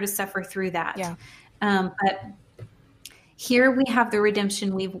 allowing her to suffer through that. Yeah. But here we have the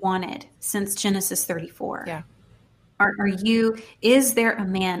redemption we've wanted since Genesis 34. Yeah. Is there a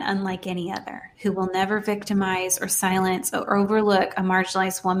man unlike any other who will never victimize or silence or overlook a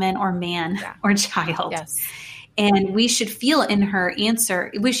marginalized woman or man or child? Yes. And we should feel in her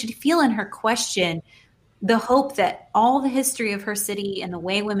answer, we should feel in her question, the hope that all the history of her city and the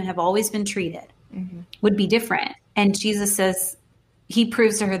way women have always been treated would be different. And Jesus says, he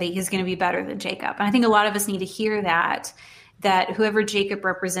proves to her that he's going to be better than Jacob. And I think a lot of us need to hear that whoever Jacob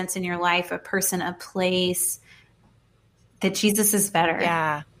represents in your life, a person, a place, that Jesus is better.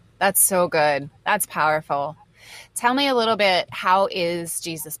 Yeah, that's so good. That's powerful. Tell me a little bit, how is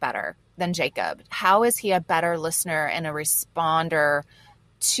Jesus better than Jacob? How is he a better listener and a responder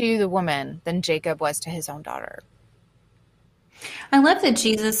to the woman than Jacob was to his own daughter? I love that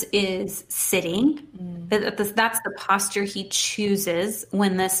Jesus is sitting. That's the posture he chooses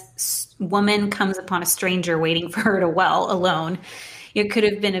when this woman comes upon a stranger waiting for her at a well alone. It could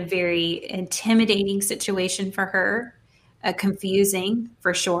have been a very intimidating situation for her. Confusing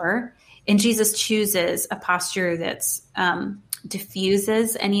for sure. And Jesus chooses a posture that's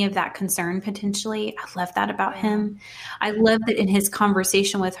diffuses any of that concern potentially. I love that about him. I love that in his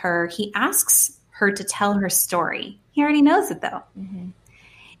conversation with her, he asks her to tell her story. He already knows it though. Mm-hmm.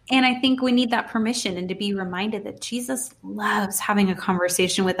 And I think we need that permission and to be reminded that Jesus loves having a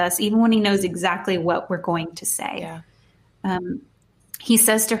conversation with us, even when he knows exactly what we're going to say. Yeah. He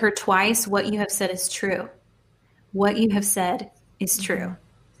says to her twice, what you have said is true. What you have said is true.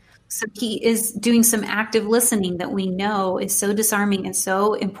 So he is doing some active listening that we know is so disarming and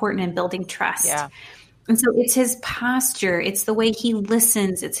so important in building trust. Yeah. And so it's his posture. It's the way he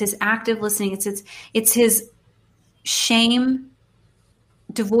listens. It's his active listening. It's his shame,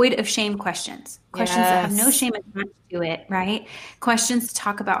 devoid of shame questions that have no shame attached to it, right? Questions to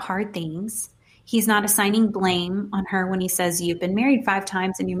talk about hard things. He's not assigning blame on her when he says, you've been married 5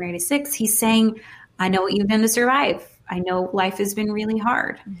 times and you're married to 6. He's saying, I know what you've done to survive. I know life has been really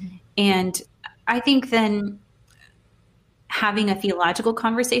hard. Mm-hmm. And I think then having a theological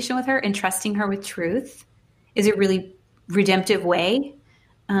conversation with her and trusting her with truth is a really redemptive way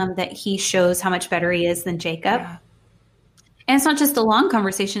that he shows how much better he is than Jacob. Yeah. And it's not just a long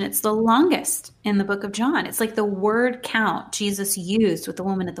conversation, it's the longest in the book of John. It's like the word count Jesus used with the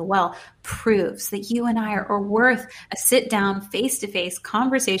woman at the well proves that you and I are worth a sit down, face to face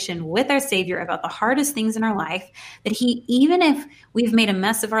conversation with our Savior about the hardest things in our life. That he, even if we've made a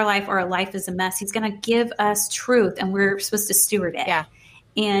mess of our life or our life is a mess, he's going to give us truth and we're supposed to steward it. Yeah.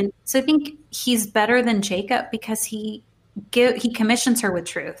 And so I think he's better than Jacob because he commissions her with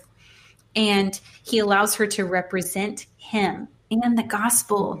truth. And he allows her to represent him and the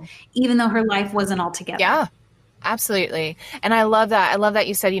gospel, even though her life wasn't all together. Yeah, absolutely. And I love that. I love that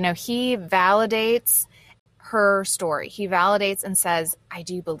you said, he validates her story. He validates and says, I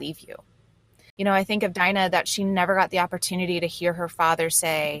do believe you. I think of Dinah, that she never got the opportunity to hear her father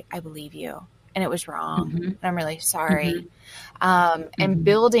say, I believe you. And it was wrong. And I'm really sorry. And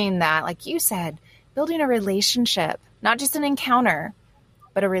building that, like you said, building a relationship, not just an encounter,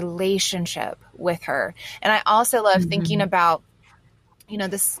 but a relationship with her. And I also love thinking about,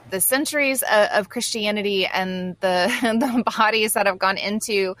 the centuries of Christianity and the bodies that have gone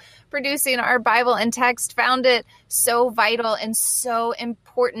into producing our Bible and text found it so vital and so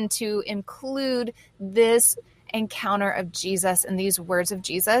important to include this encounter of Jesus and these words of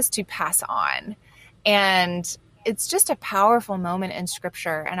Jesus to pass on. And it's just a powerful moment in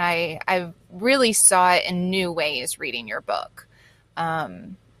Scripture. And I really saw it in new ways reading your book.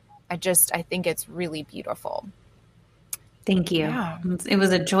 I think it's really beautiful. Thank you. Yeah. It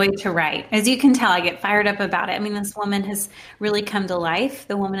was a joy to write. As you can tell, I get fired up about it. I mean, this woman has really come to life,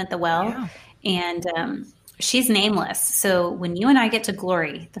 the woman at the well, and she's nameless. So when you and I get to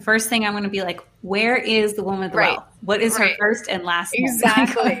glory, the first thing I'm going to be like, where is the woman at the well? What is her first and last name?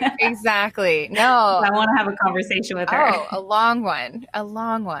 Exactly. No. I want to have a conversation with her. Oh, a long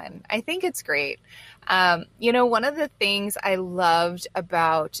one. I think it's great. One of the things I loved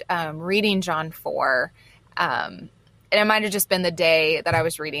about reading John 4, and it might have just been the day that I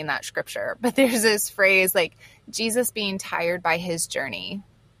was reading that scripture, but there's this phrase like, Jesus being tired by his journey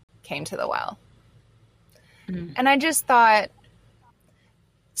came to the well. And I just thought,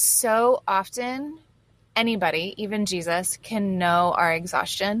 so often anybody, even Jesus, can know our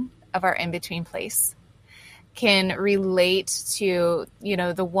exhaustion of our in-between place, can relate to,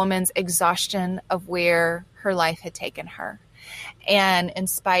 the woman's exhaustion of where her life had taken her. And in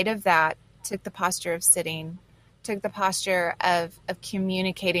spite of that, took the posture of sitting, took the posture of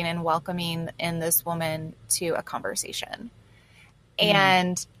communicating and welcoming in this woman to a conversation.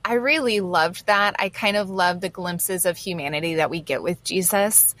 And I really loved that. I kind of love the glimpses of humanity that we get with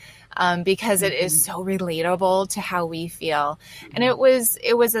Jesus, because it is so relatable to how we feel. And it was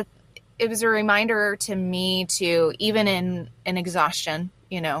a reminder to me to, even in exhaustion,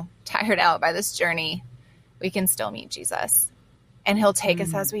 tired out by this journey, we can still meet Jesus, and he'll take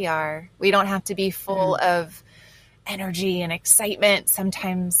us as we are. We don't have to be full of energy and excitement.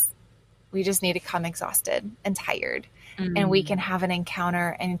 Sometimes we just need to come exhausted and tired, and we can have an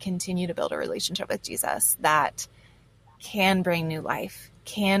encounter and continue to build a relationship with Jesus that can bring new life,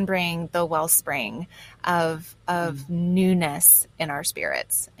 can bring the wellspring of newness in our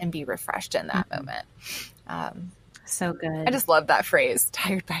spirits, and be refreshed in that moment. So good. I just love that phrase,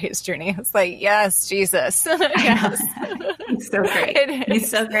 tired by his journey. It's like, yes, Jesus. Yes. He's so great.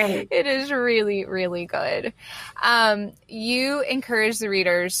 He's so great. It is really, really good. You encourage the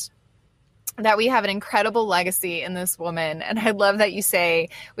readers that we have an incredible legacy in this woman. And I love that you say,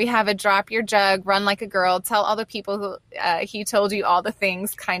 we have a drop your jug, run like a girl, tell all the people who he told you all the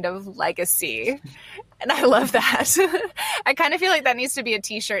things kind of legacy. And I love that. I kind of feel like that needs to be a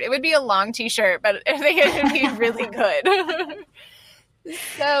t-shirt. It would be a long t-shirt, but I think it would be really good.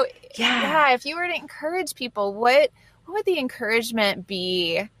 So yeah, if you were to encourage people, what would the encouragement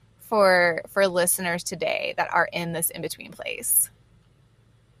be for listeners today that are in this in-between place?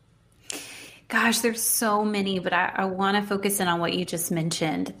 Gosh, there's so many, but I want to focus in on what you just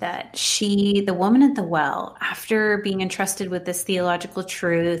mentioned, that the woman at the well, after being entrusted with this theological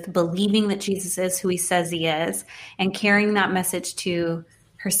truth, believing that Jesus is who he says he is, and carrying that message to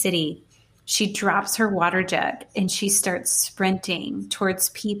her city, she drops her water jug and she starts sprinting towards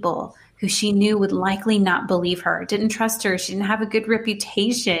people who she knew would likely not believe her, didn't trust her. She didn't have a good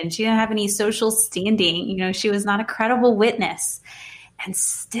reputation. She didn't have any social standing. She was not a credible witness. And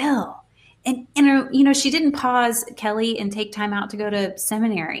still, and she didn't pause, Kelly, and take time out to go to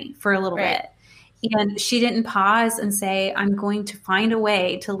seminary for a little bit. And she didn't pause and say, I'm going to find a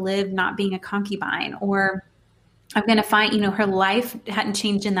way to live not being a concubine, or I'm going to find, her life hadn't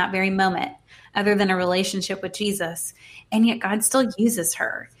changed in that very moment. other than a relationship with Jesus. And yet God still uses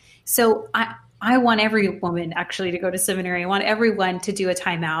her. So I want every woman actually to go to seminary. I want everyone to do a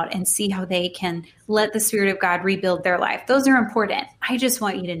timeout and see how they can let the Spirit of God rebuild their life. Those are important. I just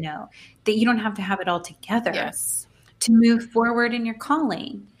want you to know that you don't have to have it all together to move forward in your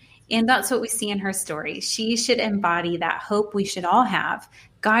calling. And that's what we see in her story. She should embody that hope we should all have.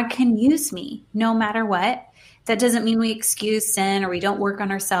 God can use me no matter what. That doesn't mean we excuse sin or we don't work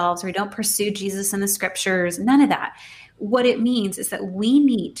on ourselves or we don't pursue Jesus in the scriptures. None of that. What it means is that we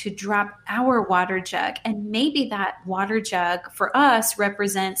need to drop our water jug. And maybe that water jug for us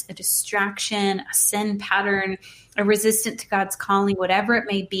represents a distraction, a sin pattern, a resistance to God's calling, whatever it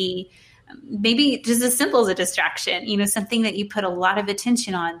may be. Maybe just as simple as a distraction, something that you put a lot of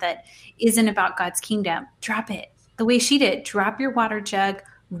attention on that isn't about God's kingdom. Drop it the way she did. Drop your water jug,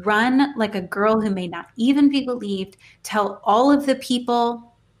 run like a girl who may not even be believed. Tell all of the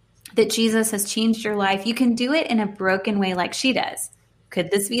people that Jesus has changed your life. You can do it in a broken way like she does.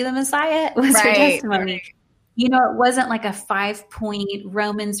 Could this be the Messiah? Was her testimony. Right. It wasn't like a 5-point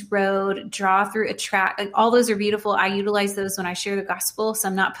Romans road, draw through a track. Like, all those are beautiful. I utilize those when I share the gospel, so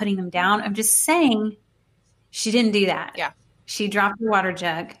I'm not putting them down. I'm just saying she didn't do that. Yeah. She dropped her water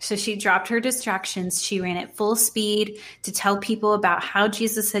jug. So she dropped her distractions. She ran at full speed to tell people about how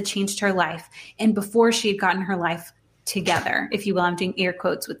Jesus had changed her life. And before she had gotten her life together, if you will, I'm doing air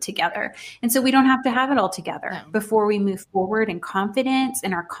quotes with together. And so we don't have to have it all together before we move forward in confidence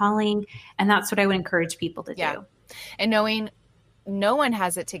in our calling. And that's what I would encourage people to do. And knowing no one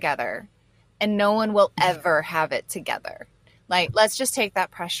has it together and no one will ever have it together. Like, let's just take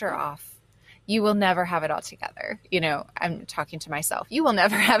that pressure off. You will never have it all together. I'm talking to myself. You will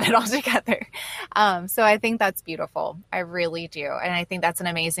never have it all together. So I think that's beautiful. I really do. And I think that's an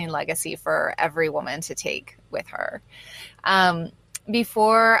amazing legacy for every woman to take with her.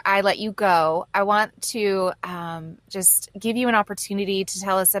 Before I let you go, I want to just give you an opportunity to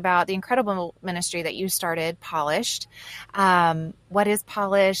tell us about the incredible ministry that you started, Polished. What is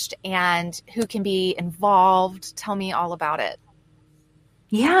Polished and who can be involved? Tell me all about it.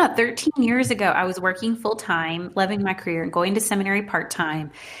 Yeah, 13 years ago, I was working full-time, loving my career, and going to seminary part-time,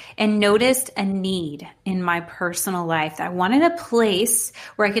 and noticed a need in my personal life. I wanted a place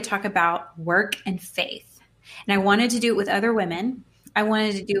where I could talk about work and faith. And I wanted to do it with other women. I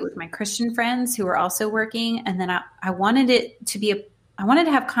wanted to do it with my Christian friends who were also working. And then I wanted it to be I wanted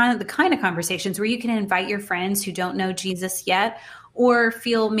to have the kind of conversations where you can invite your friends who don't know Jesus yet, or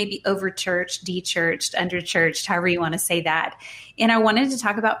feel maybe over-churched, de-churched, under-churched, however you want to say that. And I wanted to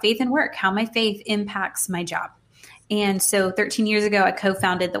talk about faith and work, how my faith impacts my job. And so 13 years ago, I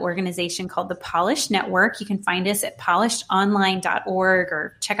co-founded the organization called the Polished Network. You can find us at polishedonline.org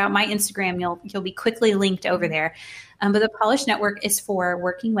or check out my Instagram. You'll be quickly linked over there. But the Polished Network is for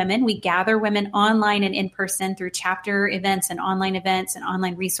working women. We gather women online and in person through chapter events and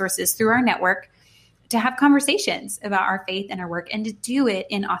online resources through our network to have conversations about our faith and our work and to do it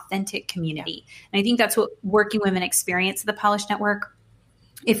in authentic community. And I think that's what working women experience at the Polished Network.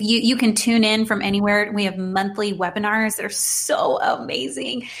 If you can tune in from anywhere, we have monthly webinars that are so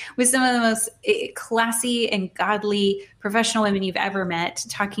amazing with some of the most classy and godly professional women you've ever met,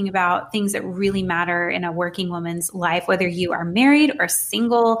 talking about things that really matter in a working woman's life, whether you are married or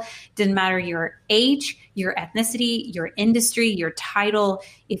single, didn't matter your age, your ethnicity, your industry, your title.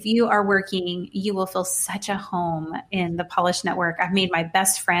 If you are working, you will feel such a home in the Polished Network. I've made my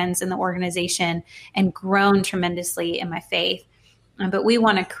best friends in the organization and grown tremendously in my faith. But we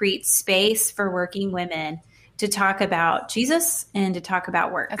want to create space for working women to talk about Jesus and to talk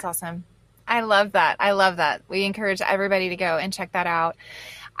about work. That's awesome. I love that. I love that. We encourage everybody to go and check that out.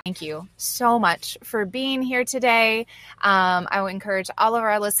 Thank you so much for being here today. I will encourage all of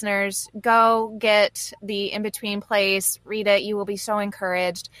our listeners, go get the In-Between Place, read it. You will be so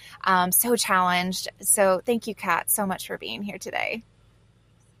encouraged, so challenged. So thank you, Kat, so much for being here today.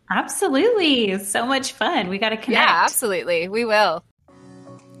 Absolutely. So much fun. We got to connect. Yeah, absolutely. We will.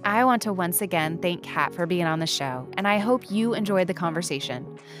 I want to once again thank Kat for being on the show, and I hope you enjoyed the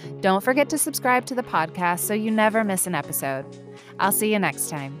conversation. Don't forget to subscribe to the podcast so you never miss an episode. I'll see you next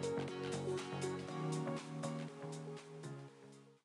time.